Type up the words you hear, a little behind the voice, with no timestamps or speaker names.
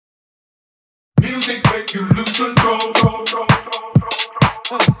Music make you lose control.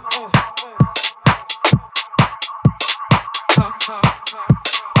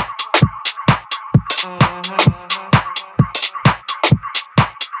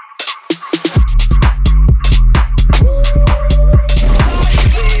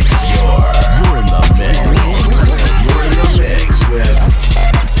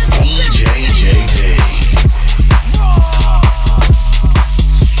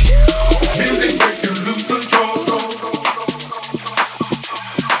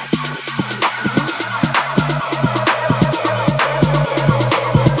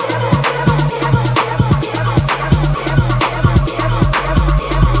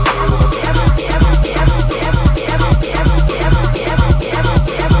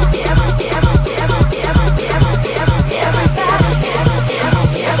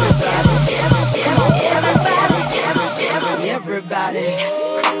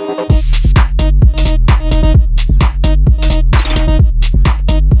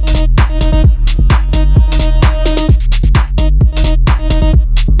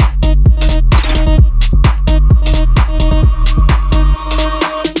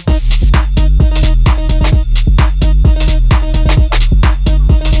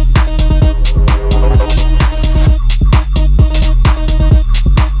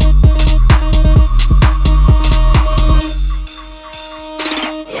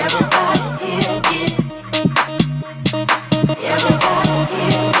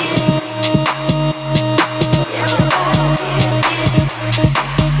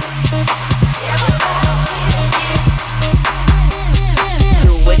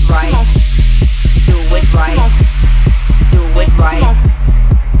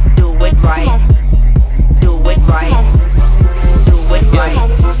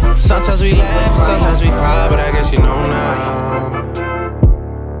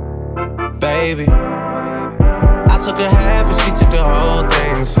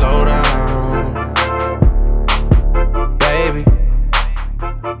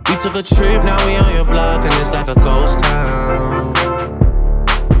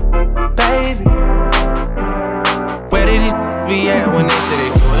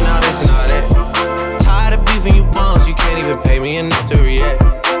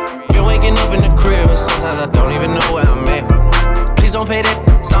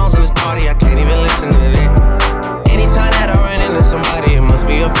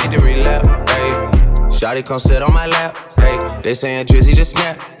 Come sit on my lap, hey. They saying Drizzy just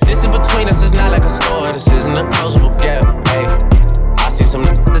snap. This in between us is not like a store. This isn't a closable gap, hey. I see some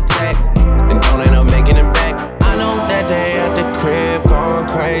attack and don't end up making it back. I know that they at the crib going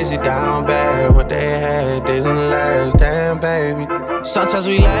crazy down bad. What they had didn't last, damn baby. Sometimes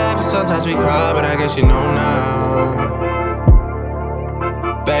we laugh and sometimes we cry, but I guess you know now,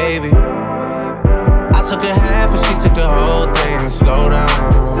 baby. I took a half and she took the whole thing. Slow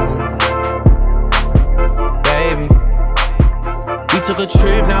down, baby. We took a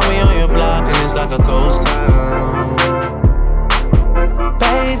trip, now we on your block and it's like a ghost town,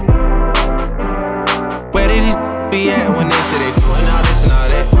 baby. Where did these be at when they say they doing all this and all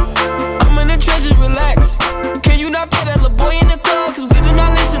that? I'm in the trenches, relax. Can you not put that little boy in the club? Cause we do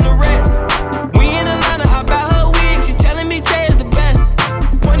not listen to rest. We in Atlanta, I bought her wig. She telling me Tay is the best.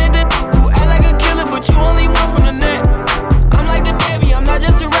 Pointed the who act like a killer, but you only one from the net. I'm like the baby, I'm not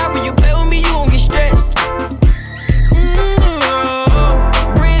just a rapper. You play with me, you gon' get stretched.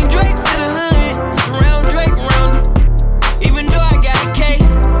 Bring Drake to the hood, surround Drake around. Even though I got a case,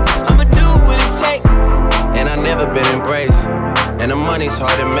 I'ma do what it take. And I never been embraced, and the money's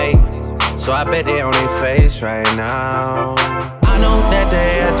hard to make, so I bet they on their face right now. I know that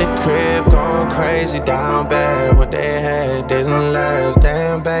they at the crib going crazy down bad. What they had didn't last,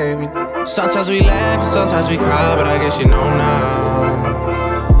 damn baby. Sometimes we laugh and sometimes we cry, but I guess you know now,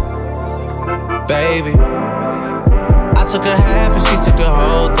 baby. I took a half and she took the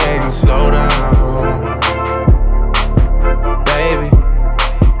whole thing. Slow down, baby.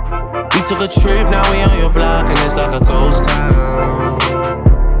 We took a trip, now we on your block and it's like a ghost town,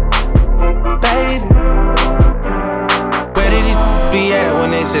 baby. Where did these be at when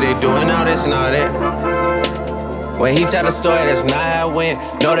they say they doing all this and all that? When he tell the story, that's not how it went.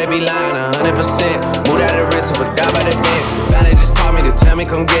 No, they be lying 100%. Moved out of the rest and forgot about the bed. Valley just called me to tell me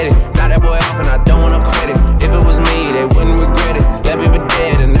come get it. Now that boy off and I don't want no credit. If it was me, they wouldn't regret it. Left me for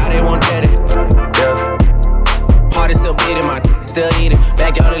dead and now they won't get it. Yeah. Heart is still beating, my still eating.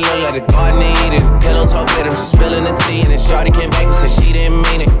 Backyard it look like the garden they eating. Pillow talk with him, she spilling the tea. And then shorty came back and said she didn't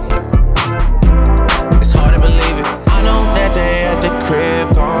mean it. It's hard to believe it. I know that they at the crib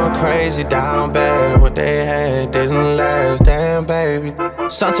going crazy down bad. What they had didn't last, damn baby.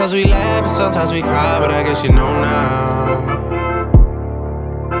 Sometimes we laugh and sometimes we cry, but I guess you know now,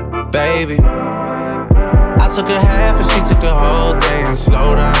 baby. I took a half and she took the whole thing and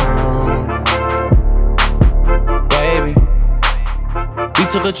slow down, baby. We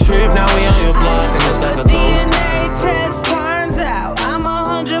took a trip, now we on your block and it's like a ghost DNA town. test turns out I'm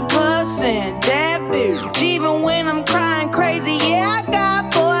 100% that bitch. Even when I'm crying crazy, yeah, I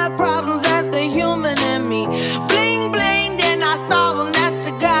got boy problems, that's the human in me. Bling bling, then I solve them, that's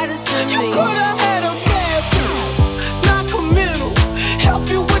the goddess in me. You could've had a bad bitch, not committal, help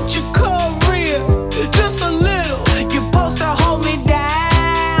you with your career, just a little. You're supposed to hold me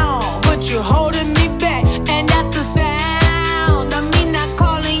down, but you're holding me back, and that's the sound of me not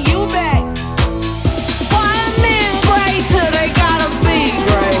calling you back. Why men gray till they gotta be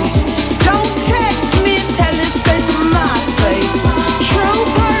gray? Don't text me, tell it straight to my face. True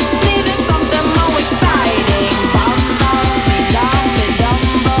birds needed something more exciting. Bum bum me, dum me, dum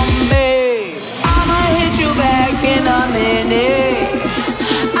bum me. I'ma hit you back in a minute.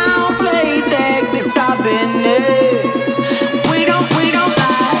 I don't play tag, bitch, I've been it. We don't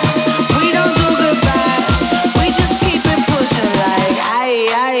lie, we don't do goodbyes. We just keep it pushing like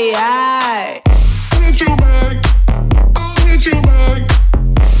aye. Hit you back, I'll hit you back.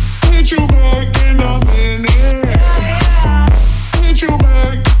 Hit you back in a minute. Hit you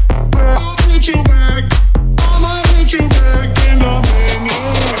back, I'll hit you back. I'ma hit you back in a minute.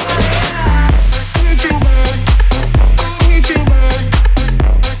 Hit you back, I'll hit you back.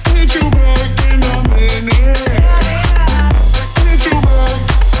 Hit you back in a minute. Hit you back,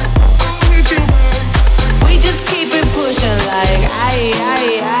 I'll hit you back. We just keep it pushing like aye.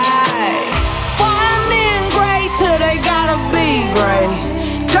 Why men gray till they gotta be gray?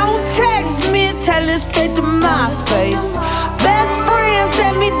 Don't text me, tell it straight to my face. Best friend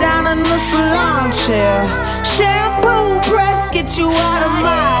set me down in the salon chair. Shampoo press, get you out of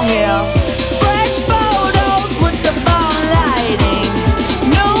my hair. Fresh photos with the bomb lighting.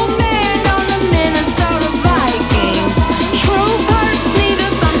 New man on the Minnesota Vikings. True hurts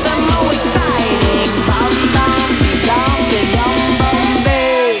needed something more exciting. Bum bum be dum be dum bum be.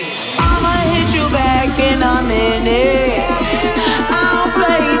 I'ma hit you back in a minute. I don't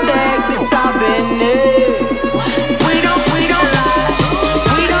play tag, bitch, I've been it. We don't lie,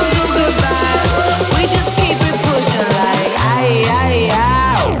 we don't do goodbyes. We just keep it pushing like aye.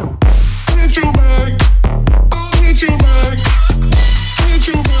 Hit you back, I'll hit you back. Hit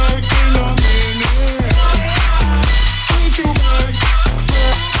you back in a minute. Hit you back,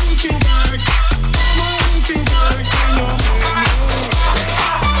 hit you back. I'ma hit you back in a minute. Hit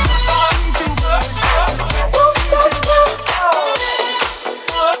you back.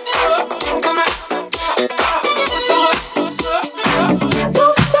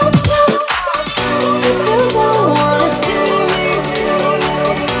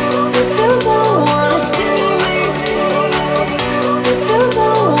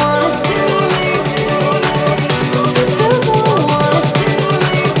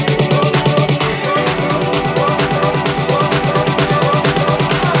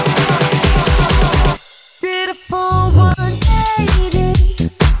 Did a full 180,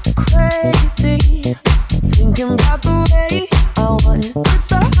 crazy, thinking about the way I was. Did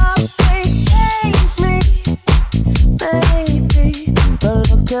the heartbreak change me? Maybe, but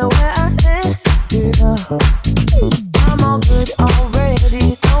look at where I ended up. I'm all good already,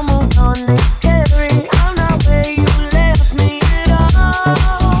 so moved on, it's scary. I'm not where you left me at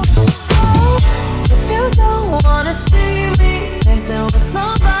all. So, if you don't wanna see me dancing with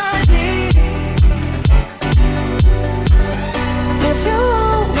somebody, if you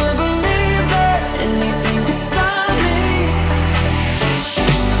only believe that anything could stop me,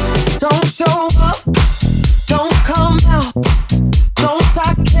 don't show up, don't come out, don't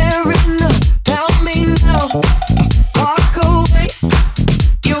stop caring about me now. Walk away,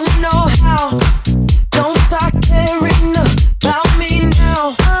 you know how. Don't stop caring about me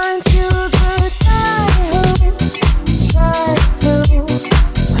now. Aren't you the guy who tried to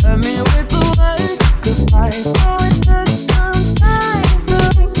hurt me with the word goodbye? Oh, it took some time to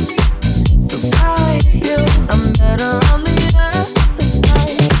survive you. I'm better on the other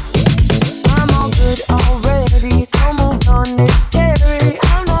side. I'm all good already, so moved on, it's scary.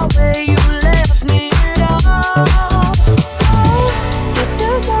 I'm not where you left me at all. So, if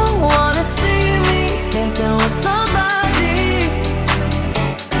you don't wanna see me dancing with somebody,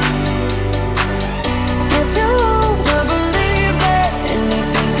 if you only believe that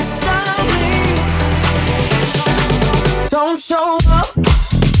anything could stop me, don't show up,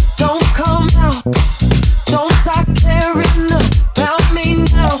 don't come out, don't stop caring about me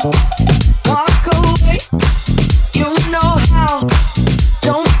now.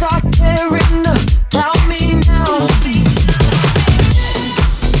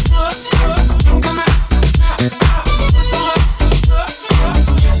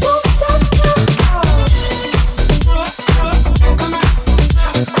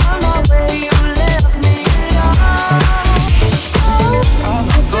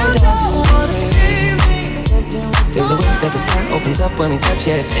 when we touch,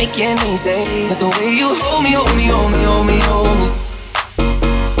 yeah, it's making me say that the way you hold me, hold me, hold me, hold me, hold me,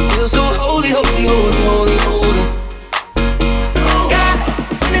 feel so holy, holy, holy, holy, holy. Oh God,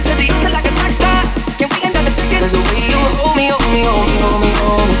 when it's to the altar like a track star, can we end up a second? Cause the way you hold me, hold me, hold me, hold me,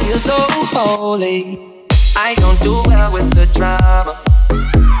 hold me, feel so holy. I don't do well with the drama,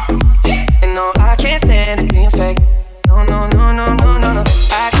 and no, I can't stand it being fake. No, no, no, no, no, no, no.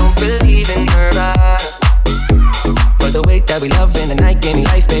 I don't believe in Nirvana, but the way that we love in the night gave me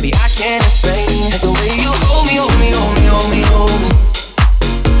life, baby. I can't explain it. The way you hold me, hold me, hold me, hold me, hold me,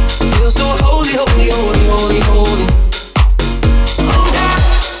 feel so holy, holy, holy, holy, holy. Oh God,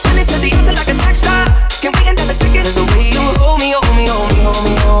 run into the altar like a track star. Can we end up a second? Cause the way you hold me, hold me, hold me, hold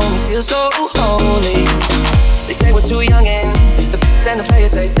me, hold me, feel so holy. They say we're too young and then the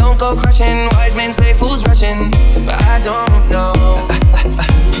players say don't go crushing. Wise men say fools rushing, but I don't know.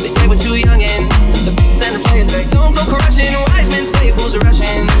 They say we're too young and then the players say don't go crushing. Wise men say fools are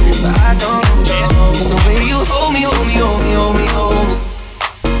rushing, but I don't know. But the way you hold me, hold me, hold me, hold me, hold me,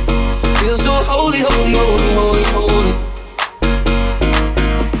 feel so holy, holy, holy, holy, holy.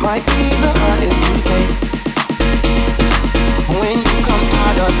 Might be the hardest to take when you come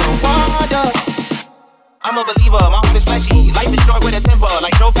out of the water. I'm a believer, my heart is fleshy. Life is short with a temper,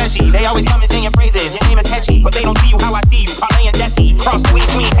 like Joe Pesci. They always come and sing your praises, your name is catchy, but they don't see you how I see you. Parlay and Desi, cross the weed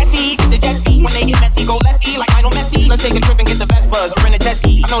queen Essie, get the jet ski. When they get messy, go lefty like Lionel Messi. Let's take a trip and get the Vespas or in a jet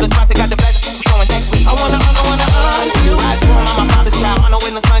ski. I know the spots that got the best food, we going next week. I wanna you. Eyes born, I'm my father's child. I know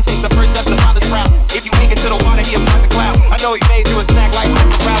when the son takes the first step to the father's proud. If you make it to the water, he'll part the cloud. I know he made you a snack like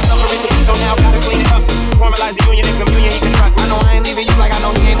ice cream crowd. Suffer it to me, so now gotta clean it up. Formalize the union and communion he can trust. I know I ain't leaving you like I know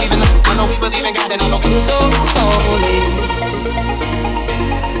he ain't leaving us. I know we believe in God and I know feel so holy.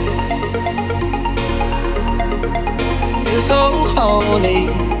 Feel so holy.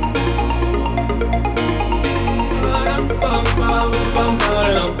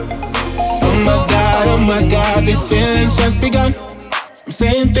 Oh my God, these feelings just begun. I'm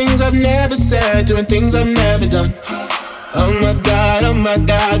saying things I've never said, doing things I've never done. Oh my God,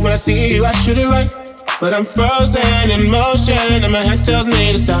 when I see you I should it right, but I'm frozen in motion and my head tells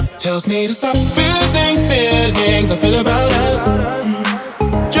me to stop. Feelings I feel about us.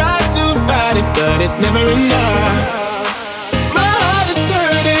 Try to fight it, but it's never enough. My heart is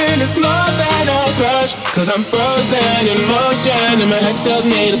hurting, it's more than a crush, cause I'm frozen in motion and my head tells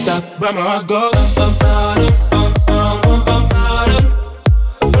me to stop, but my heart goes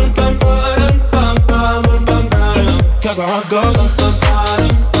cause my heart goes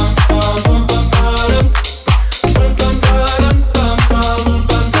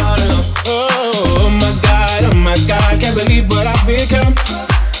oh my God, can't believe what I've become.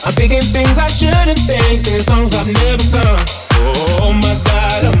 I'm thinking things I shouldn't think, singing songs I've never sung. Oh my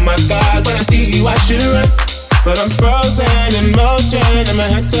God, when I see you I should run, but I'm frozen in motion and my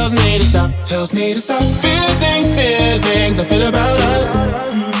head tells me to stop. Feelings I feel about us.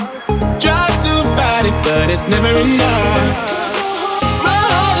 Try to fight it, but it's never enough. My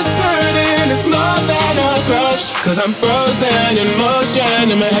heart is hurting, it's more than a crush, cause I'm frozen in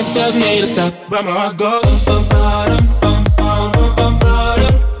motion and my head tells me to stop, but my heart goes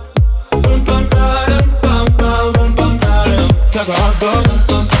cause my heart goes.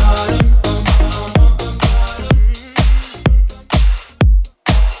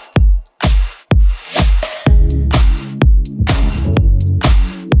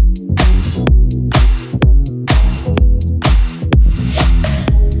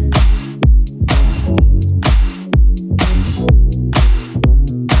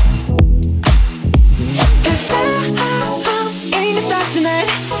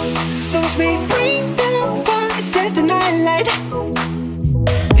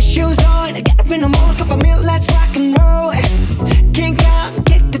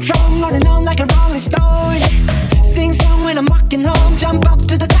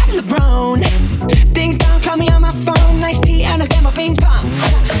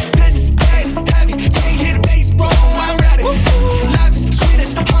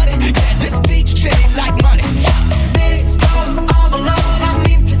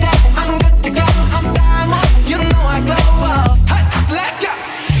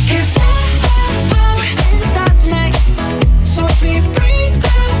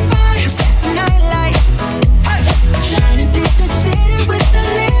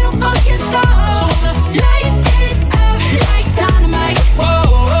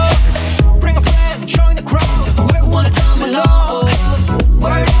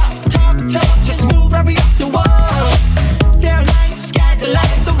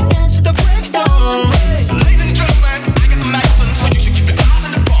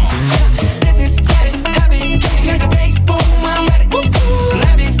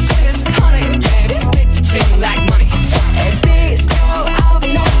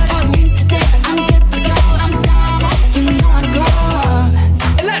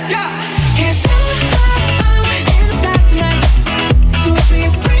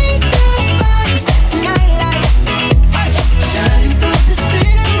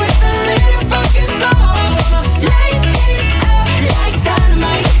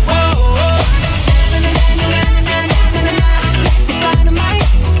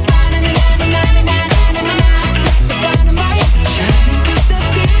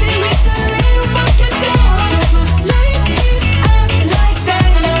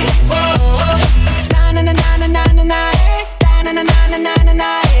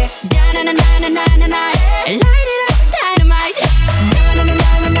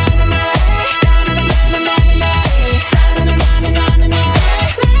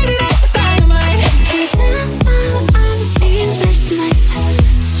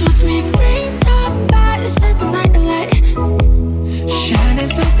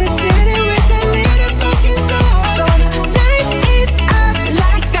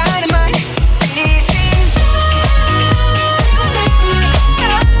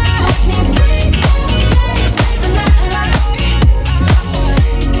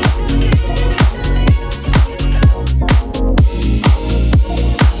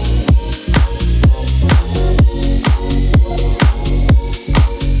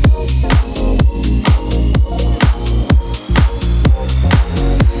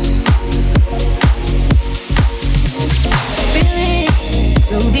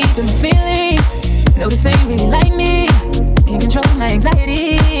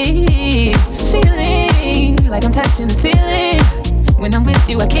 like I'm touching the ceiling. When I'm with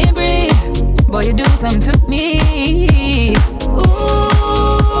you, I can't breathe. Boy, you do something to me. Ooh,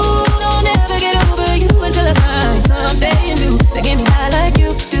 don't ever get over you until I find something new that get me high like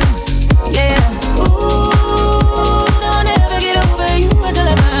you do. Yeah. Ooh, don't ever get over you until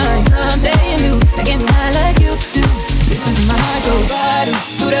I find something new that get me high like you do. Listen to my heart go bottom,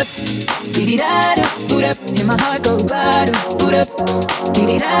 boot up, dee-dee-da-da, boot up, and my heart go bottom, boot up,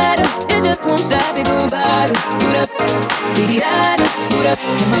 dee-dee-da-da. It just won't stop, it go bottom, boot up, dee-dee-da-da, boot up,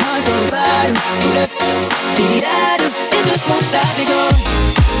 and my heart go bottom, boot up, dee-dee-da-da. It just won't stop, it go.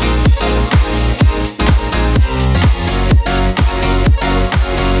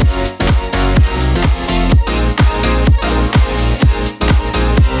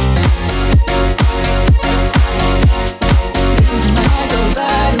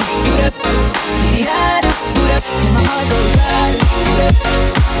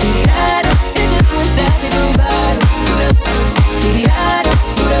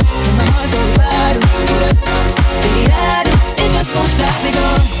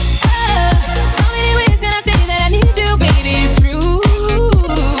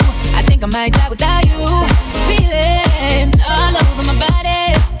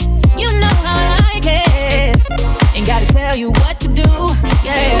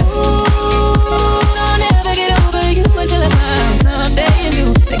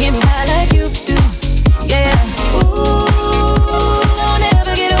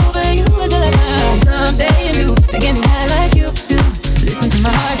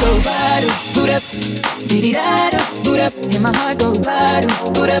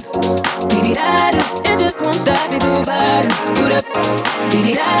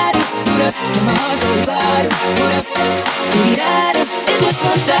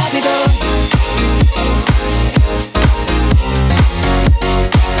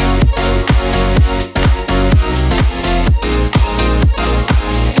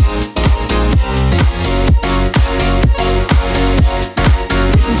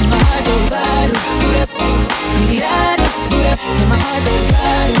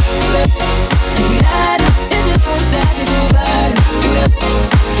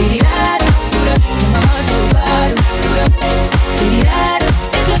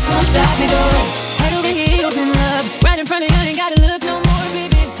 Stop me, go.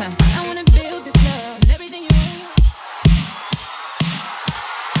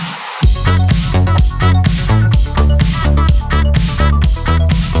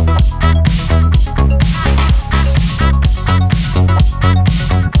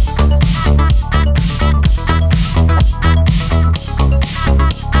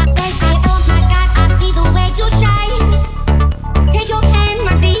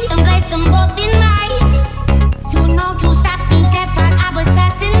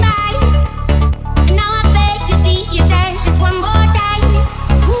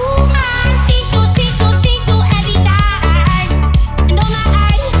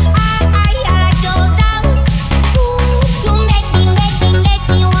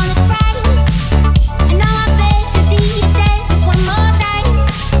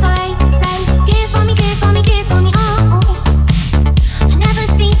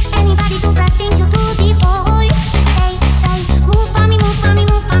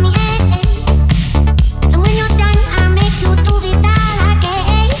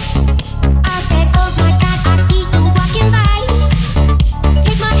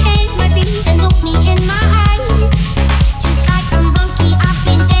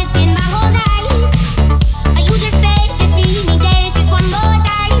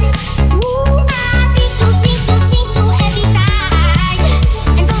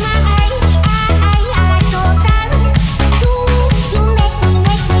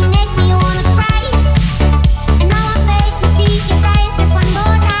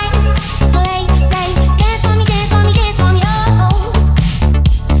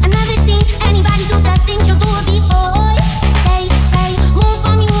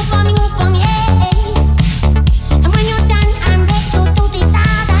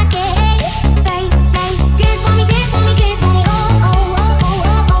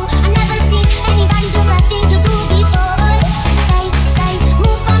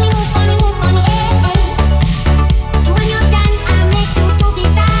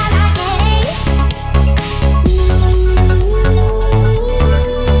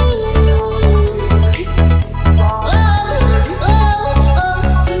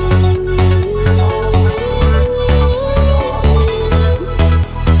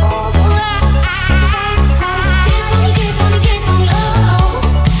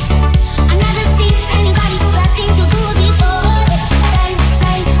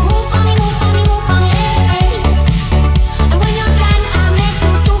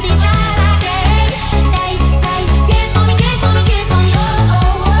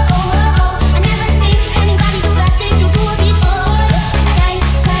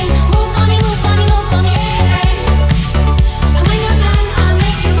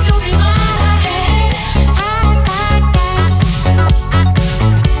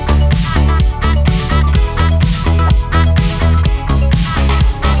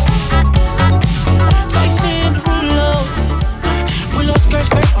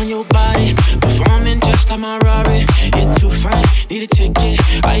 on your body, performing just like my Rari. You're too fine, need a ticket.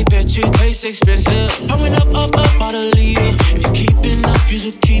 I bet you taste expensive. I went up, out a leader. If you keeping up, you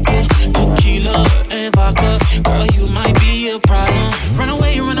should keep it. Tequila and vodka, girl, you might be a problem. Run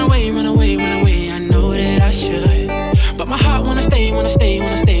away, run away, run away, run away. I know that I should, but my heart wanna stay, wanna stay,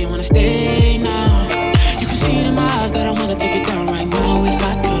 wanna stay, wanna stay now. You can see it in my eyes that I wanna take it down right now if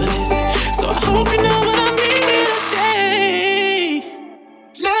I could. So I hope you know what I mean when I say,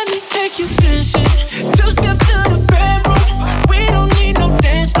 let me take you dancing. Two-step to the bedroom. We don't need no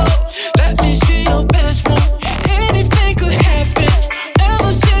dance floor. Let me see your best move. Anything could happen.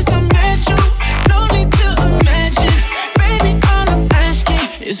 Ever since I met you, no need to imagine. Baby, all I'm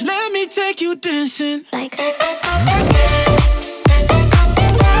asking is let me take you dancing. Like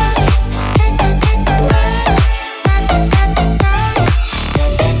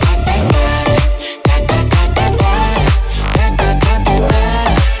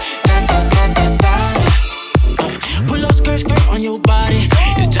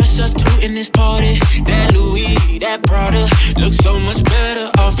in this party, that Louis, that Prada looks so much better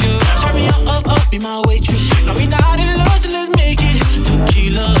off you. Turn me up, be my waitress. No, we not in love, so let's make it.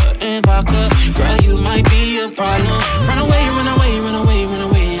 Tequila and vodka, girl, you might be a problem. Run away, run away, run away, run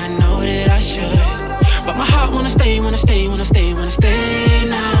away. I know that I should, but my heart wanna stay, wanna stay, wanna stay, wanna stay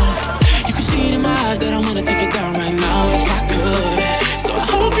now. You can see it in my eyes that I wanna take it down right now if I could. So I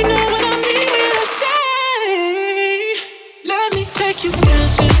hope you know what I mean when I say, let me take you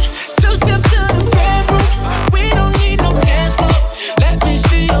dancing. Two-step to the bedroom. We don't need no dance floor. Let me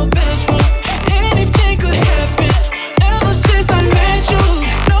see your best move. Anything could happen. Ever since I met you,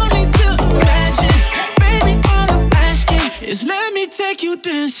 no need to imagine. Baby, all I'm asking is let me take you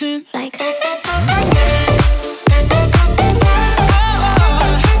dancing. Like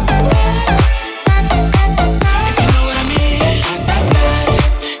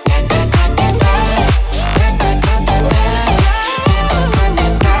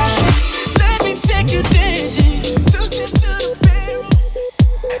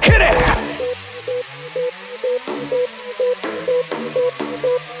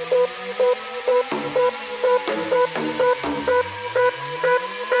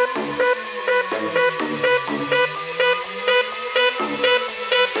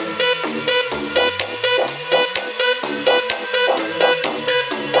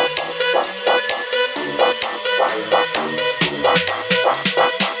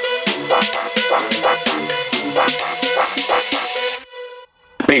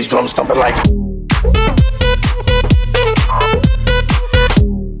bass drum stomping like.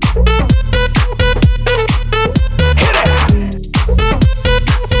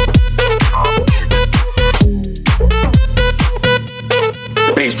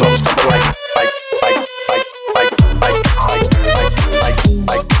 Bass drum stomping like.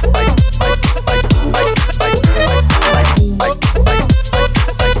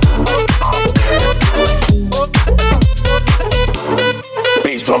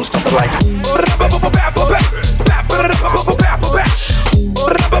 Drum stomping like.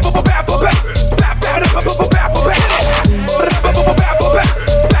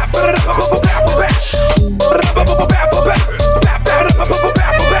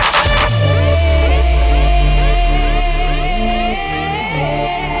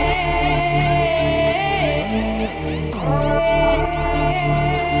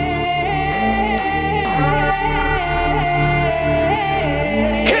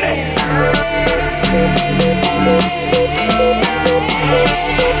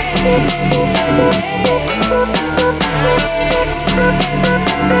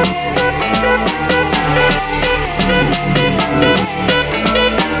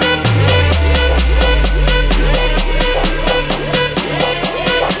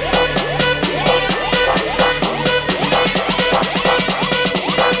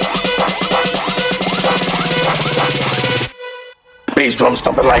 Bass drum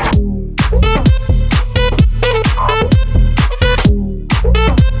stomping like.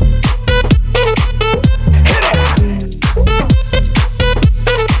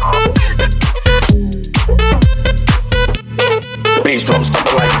 Bass drum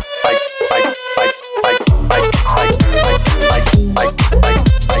stomping like.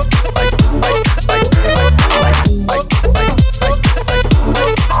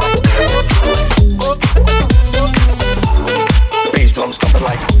 Bass drum stomping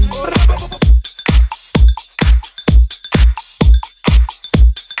like.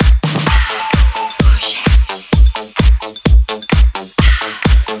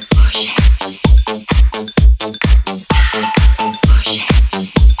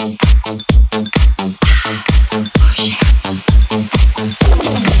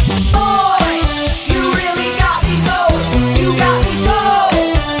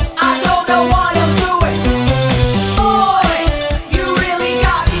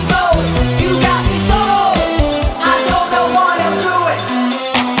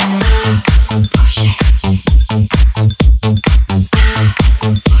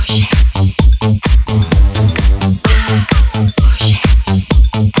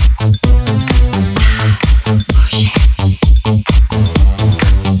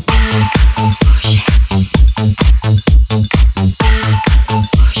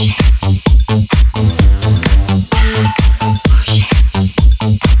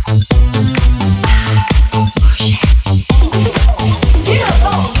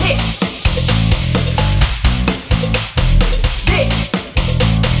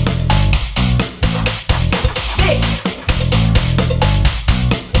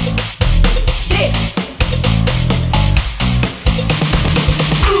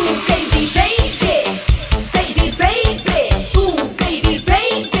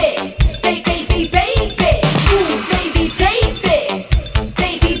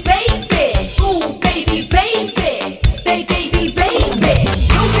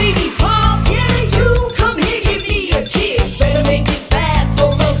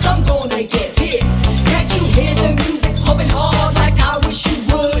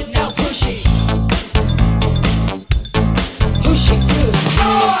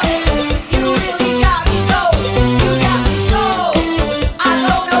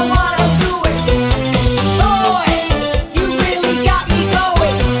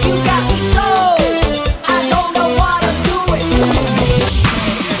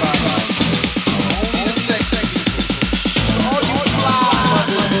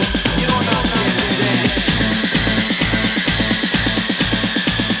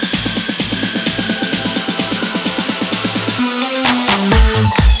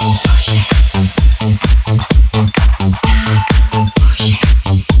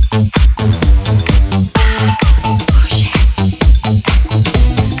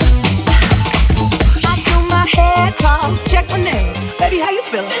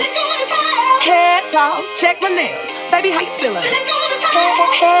 Head toss, check my nails. Baby, how you feeling?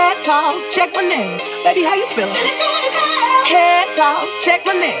 Head toss, check my nails. Baby, how you feeling? Head toss, check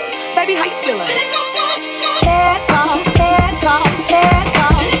my nails. Baby, how you feeling? Head toss, head toss, head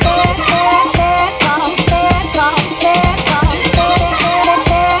toss, head toss, head toss, head toss, head toss, head toss, head toss,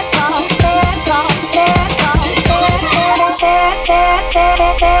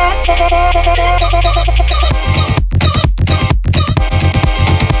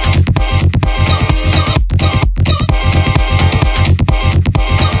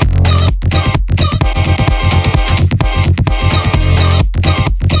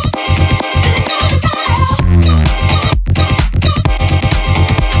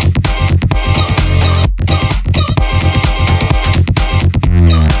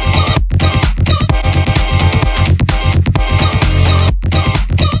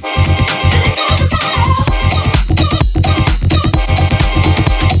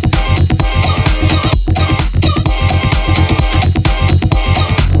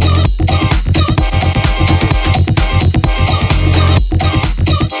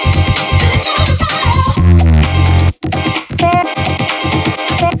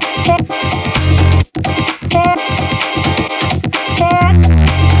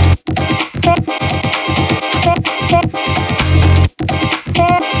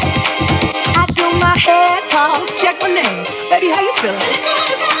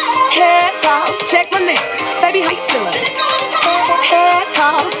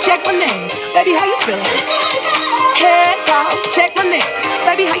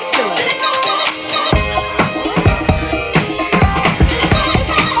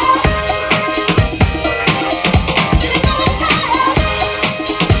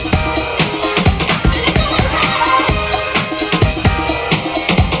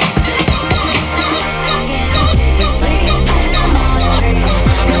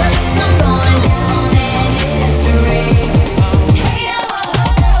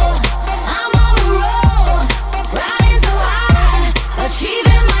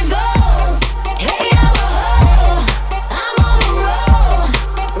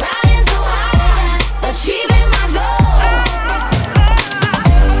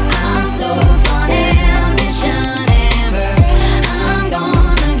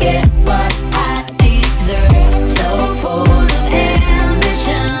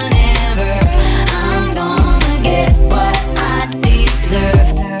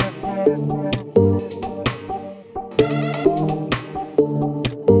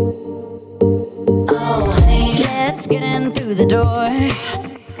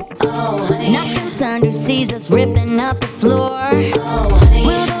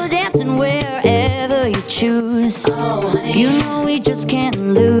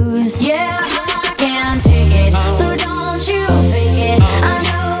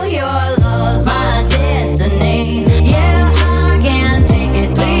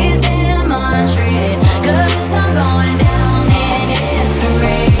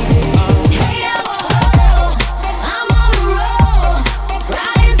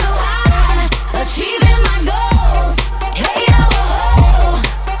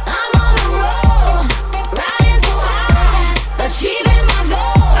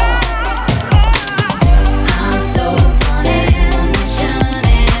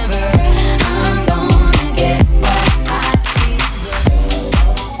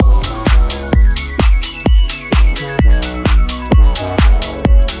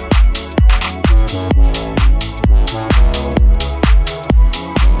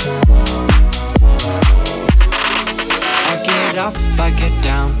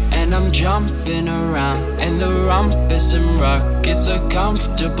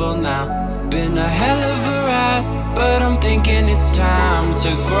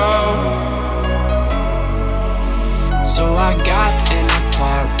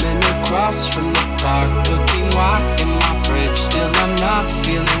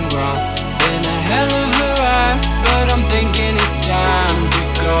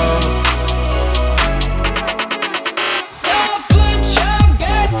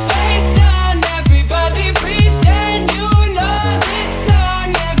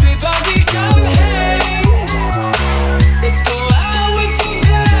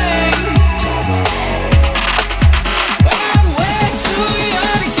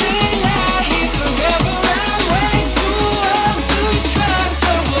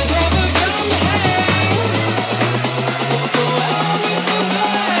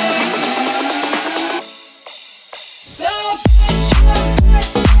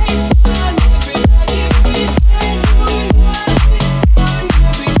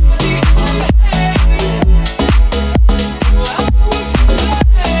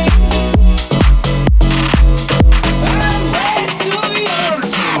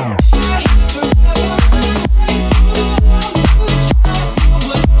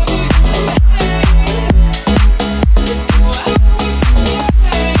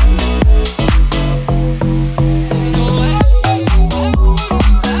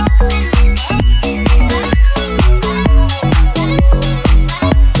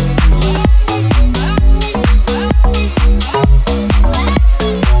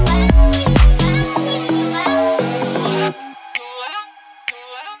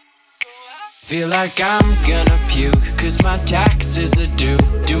 Feel like I'm gonna puke, cause my taxes are due.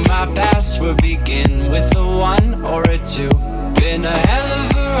 Do my password begin with a 1 or a 2? Been a hell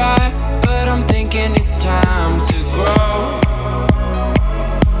of a ride, but I'm thinking it's time to grow.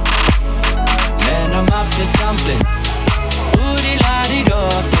 Man, I'm up to something. Ooh-dee-la-dee-do,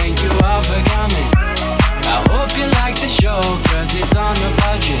 thank you all for coming. I hope you like the show, cause it's on the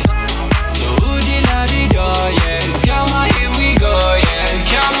budget. So ooh-dee-la-dee-do, yeah. Come on, here we go, yeah.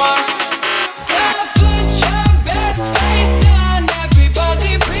 Come on. So put your best face on,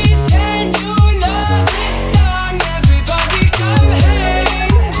 everybody pretend you know this song. Everybody come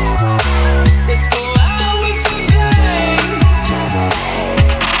hang. Let's go out with a bang.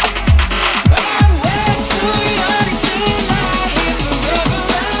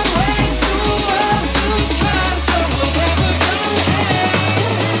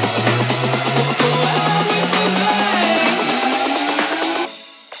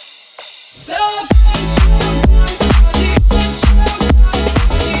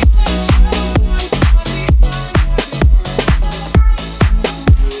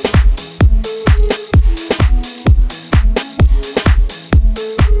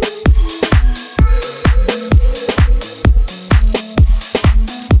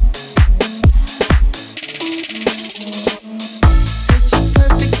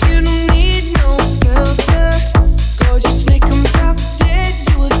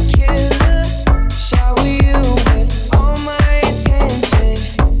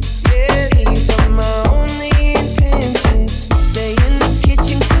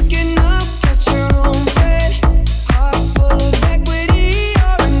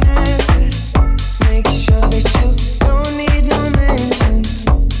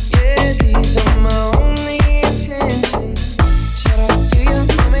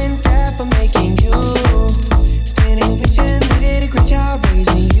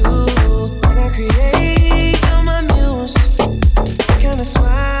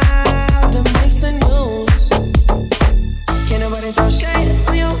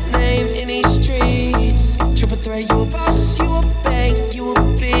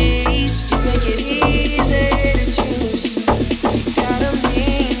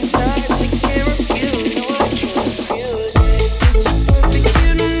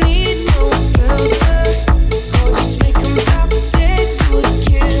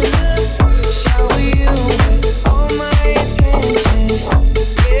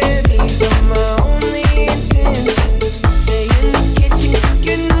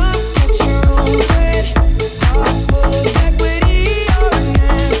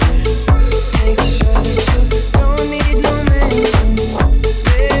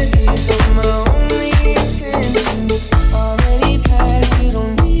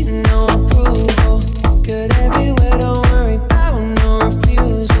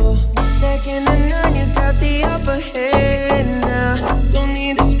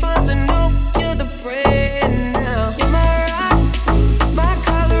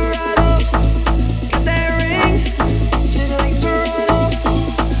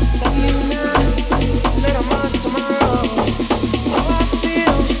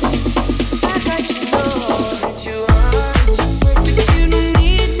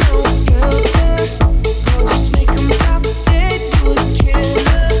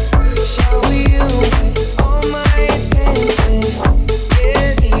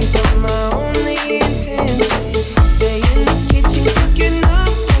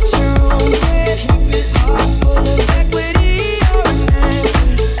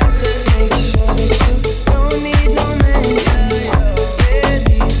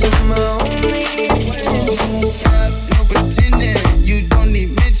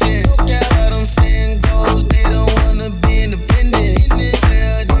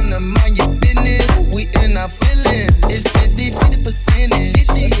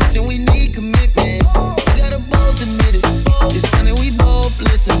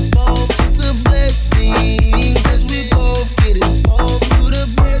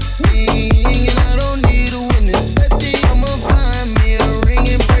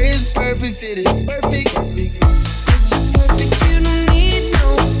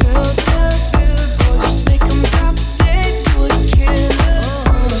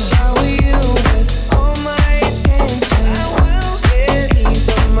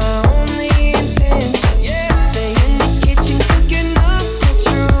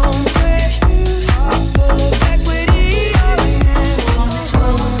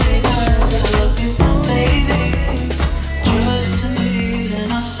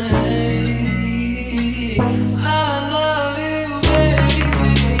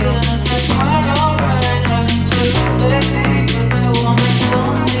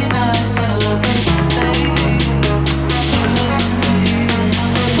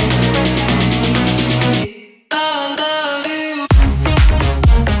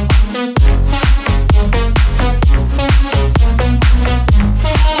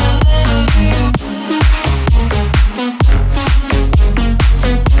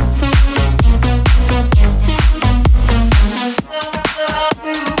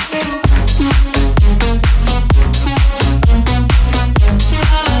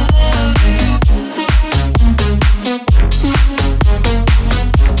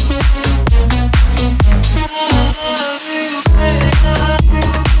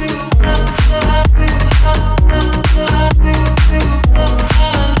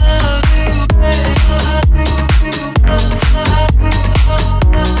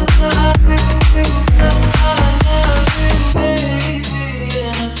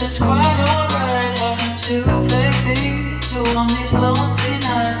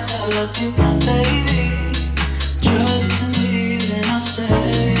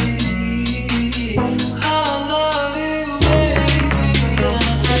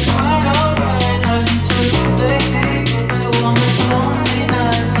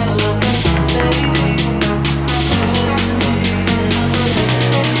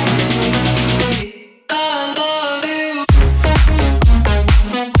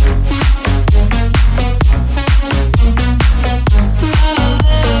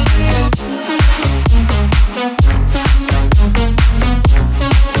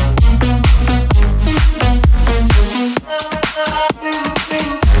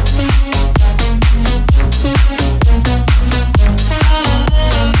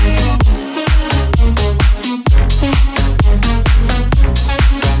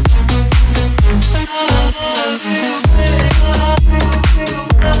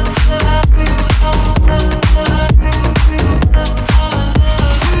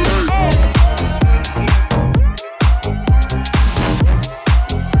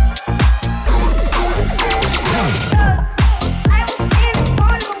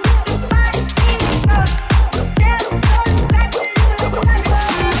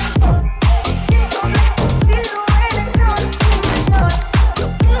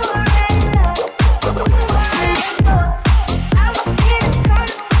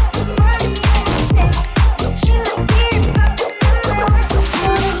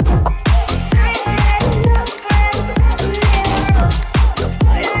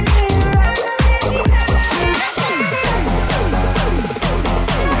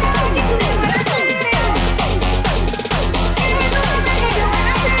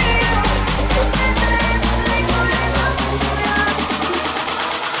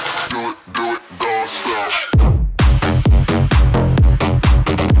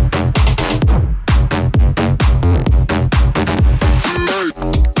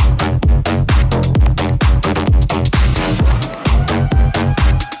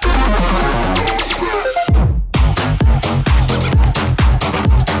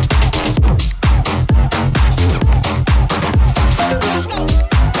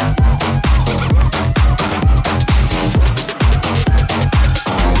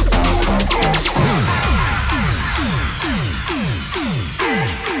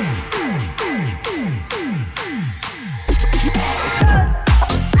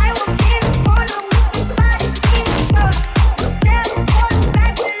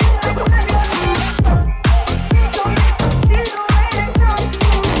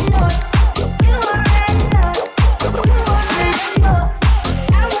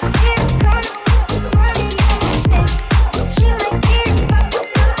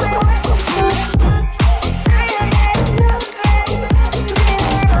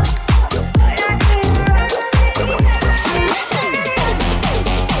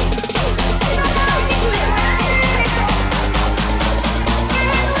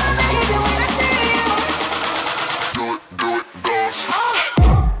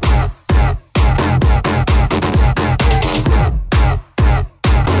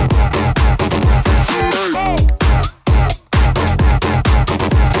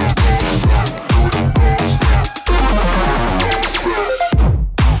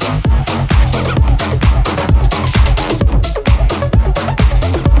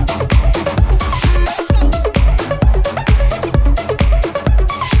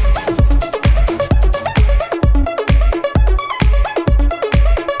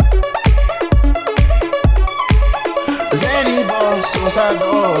 suicide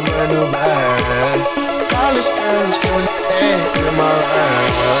door, brand new bag. College girls, killing the head in my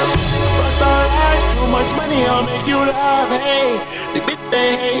ride. Rockstar life, so much money, I'll make you laugh. Hey, the bitch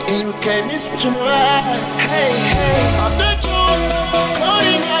they hate, and you can't miss what you ride. Hey, hey, off the juice,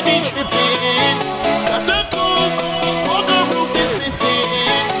 coding, I be tripping. Got the coupe, walker roof is missing.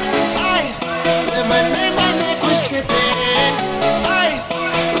 Ice, lemonade, my neck was tripping. Ice,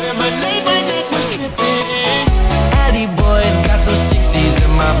 lemonade, my neck was tripping. Addy boys got some 60s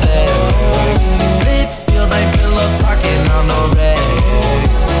in my bag. Lips sealed like pillow talking on no rag.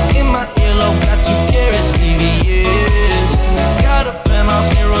 In my earlobe got 2 carats, VVS. Got a penthouse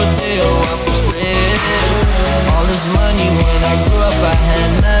near Rodeo, I'm for stress. All this money when I grew up I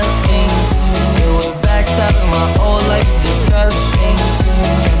had nothing. Filled with backstabbing, my whole life's disgusting.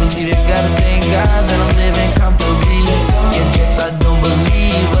 Can't believe it, gotta thank God that I'm living comfortably. Get checks I don't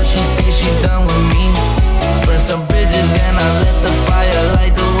believe, but she says she done with me. Burn some bridges and I let the fire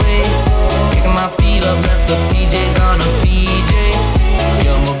light the way. Kicking my feet up, left the PJs on a PJ.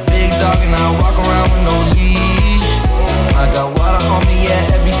 Yeah, I'm a big dog and I walk around with no leash. I got water on me,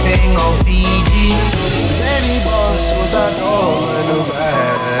 yeah, everything on Fiji. Zany boss, suicide door, brand new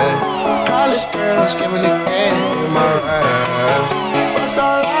bag. College girls, giving the hand in my ride.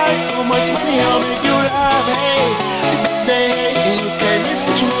 Rockstar life, so much money, I'll make you laugh. Hey, the bitch they hate, and you can't miss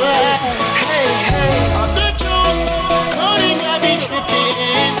what you ride. Hey, hey, off the juice, coding, I be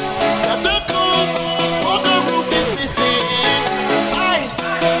tripping. Got the coupe, walker roof is missing. Ice,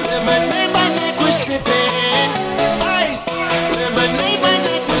 lemonade, my neck was tripping. Ice, lemonade, my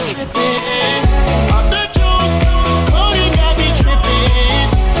neck was tripping. Off the juice, coding, I be tripping.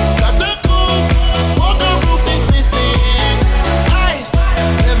 Got the coupe, walker roof is missing. Ice,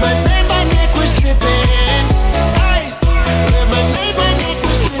 lemonade, my neck was tripping. Ice, lemonade, my neck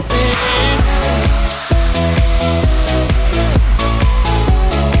was tripping.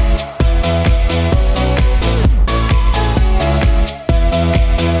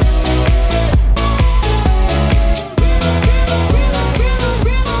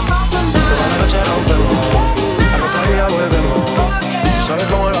 Noche rompemos, al otro día volvemos. Tú sabes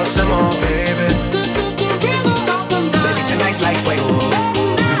cómo lo hacemos, baby. Baby, tonight's like fuego.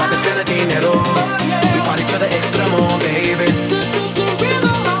 We bout to spend the dinero. We party to the extremo, baby.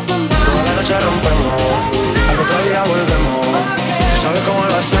 Toda la noche rompemos, al otro día volvemos. Tú sabes cómo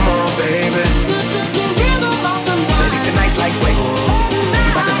lo hacemos, baby. Baby, tonight's like fuego.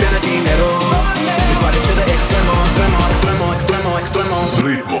 We bout to spend the dinero. We party to the extremo, extremo, extremo, extremo, extremo.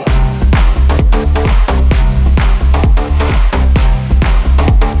 Ritmo.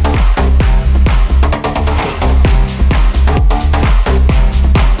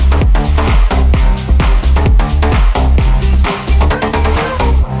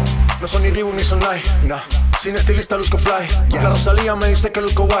 No son ni Reebok ni Sunlight, nah. Sin estilista luzco fly. La Rosalía me dice que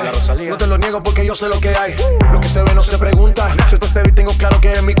luzco guay. No te lo niego porque yo sé lo que hay. Lo que se ve no se pregunta. Si esto espero y tengo claro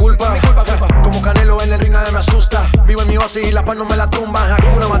que es mi culpa. Como Canelo en el ring nadie me asusta. Vivo en mi oasis y la paz no me la tumba.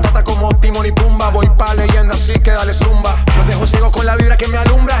 Hakuna Matata como Timon y Pumba. Voy pa' leyenda así que dale zumba. Los dejo ciego con la vibra que me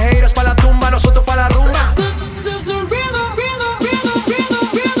alumbra. Haters pa' la tumba, nosotros pa' la rumba. Toda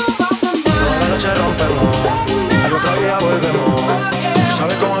la noche rompemos, al otro día volvemos. Tú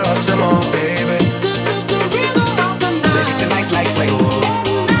sabes cómo lo hacemos, baby. Baby, tonight's like fuego. We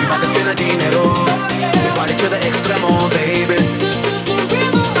bout to spend the dinero. We party to the extremo, baby.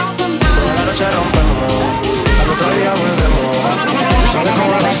 Toda la noche rompemos, al otro día volvemos. Tú sabes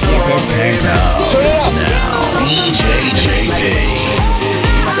cómo lo hacemos, baby. Now, DJ JP. We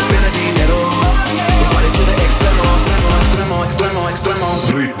bout to spend the dinero. We party to the extremo, extremo, extremo, extremo, extremo.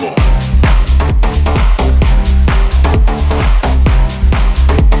 Ritmo.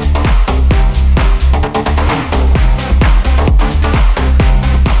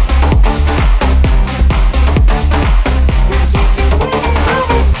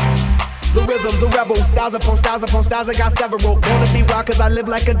 Styles upon styles upon styles, I got several. Wanna be wild cause I live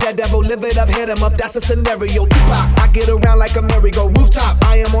like a dead devil. Live it up, hit 'em up, that's a scenario. Tupac, I get around like a merry-go. Rooftop,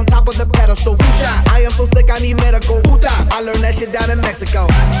 I am on top of the pedestal. Who shot? I am so sick, I need medical. Uta, I learned that shit down in Mexico.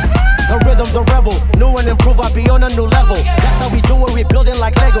 The rhythm, the rebel, new and improve, I be on a new level. That's how we do it, we building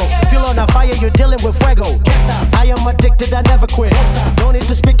like Lego. Feel on a fire, you're dealing with fuego. Can't stop, I am addicted, I never quit. Don't stop, don't need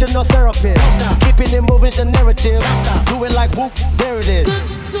to speak to no therapist. Don't stop, keeping it moving's the narrative. Don't stop, do it like whoop, there it is. This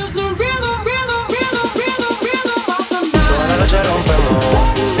is the rhythm, rhythm, rhythm, rhythm, rhythm of the night. Toda la noche rompemos,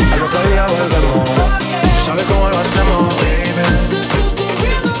 al otro día volvemos. Tú sabes cómo lo hacemos, baby. This is the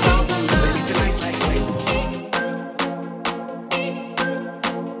rhythm of the night. Baby, tonight's like fuego.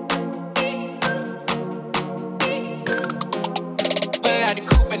 Pulling out the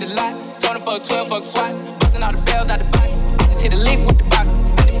coupe at the lot, 20 for a 12 for a swat, busting all the bells out the box. Just just hit a lick with the box. I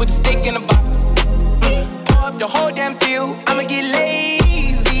just put the stick in the box. Pour up the whole damn seal, I'ma get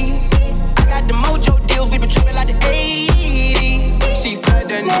lazy. I got the mojo deals, we been tripping like the 80s. She said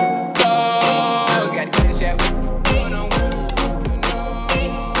the go, got the cash out.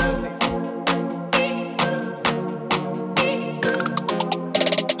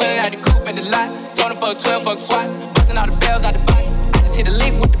 Pulling out the coupe at the lot, told him fuck 12, fuck SWAT. Busting all the bells out the box, I just hit a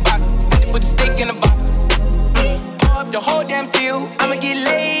lick with the box. I just put the stick in the box. Pour up the whole damn seal, I'ma get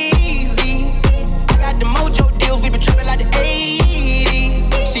lazy. I got the mojo deals, we been tripping like the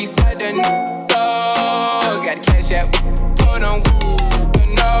 80s. She said the no, got the cash out. Told him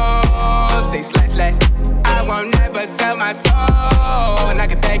no, say slash slash. I won't never sell my soul, and I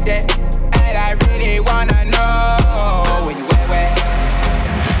can back that. And I really wanna know where you at.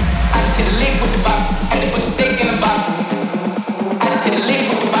 I just hit a lick with the box, I just put the stick in the box. I just hit a lick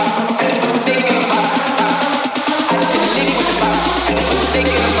with the box, I just put the stick in the box. I just hit a lick with the box, I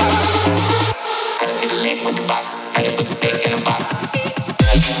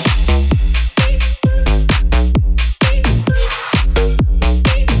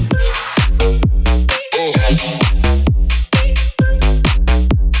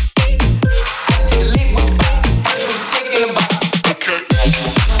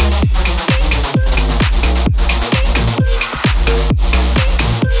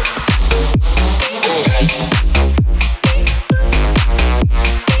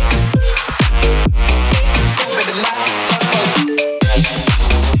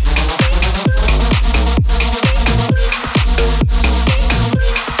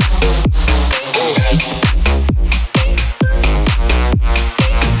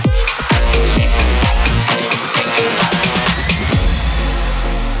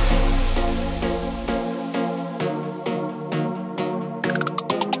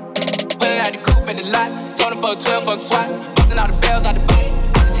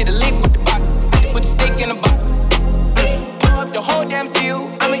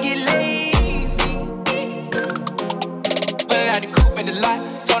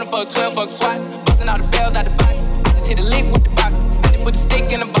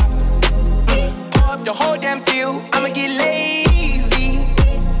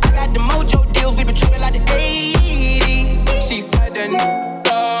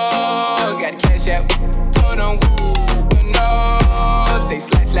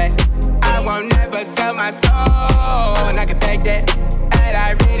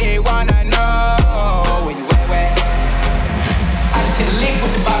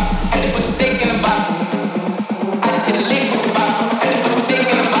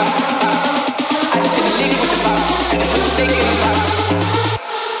just put the stick in the box.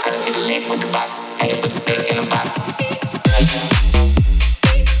 I just hit a lick with the box, I just put the stick in the box.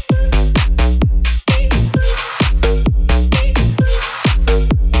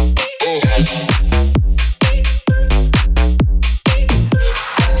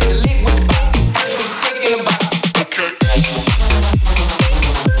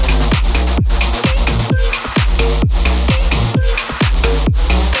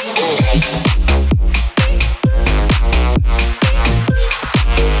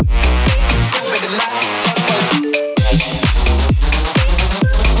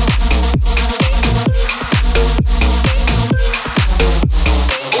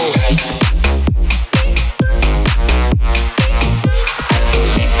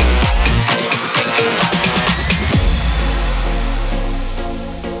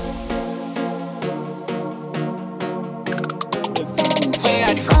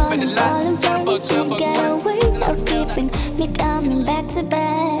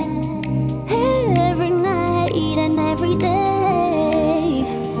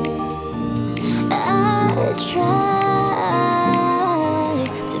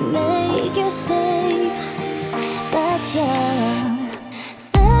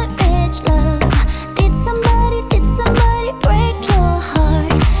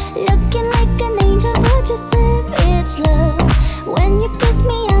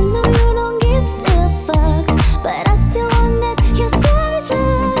 But I still want that, your savage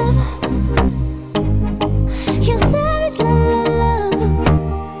love.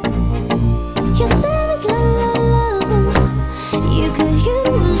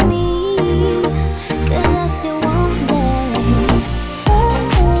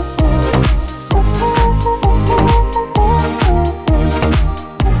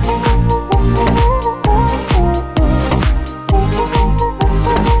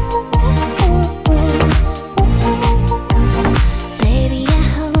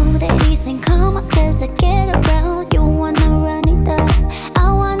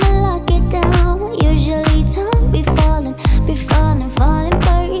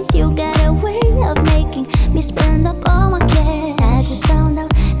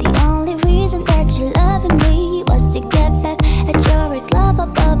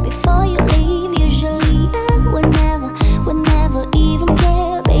 lover, but before you leave, usually I would never even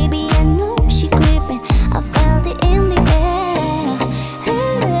care. Baby, I know she creeping, I felt it in the air.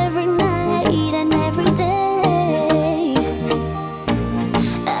 Every night and every day,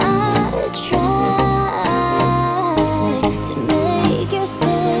 I try to make you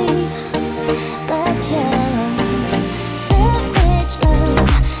stay, but you're savage love.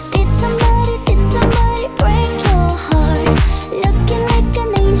 Did somebody break your heart? Looking like an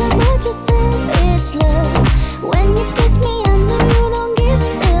angel, but you're savage love. When you kiss me, I know you don't give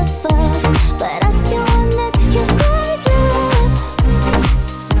a fuck, but I still wonder, you're savage love.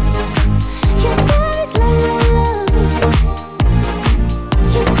 You're savage love, love, love.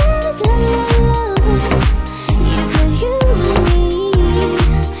 You're savage love, love, love. You could use me,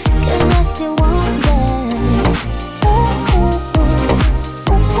 'cause I still want that.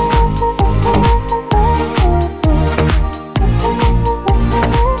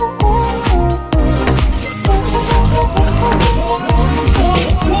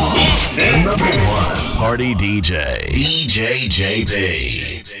 Number one party DJ, DJ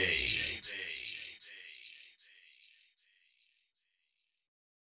JP.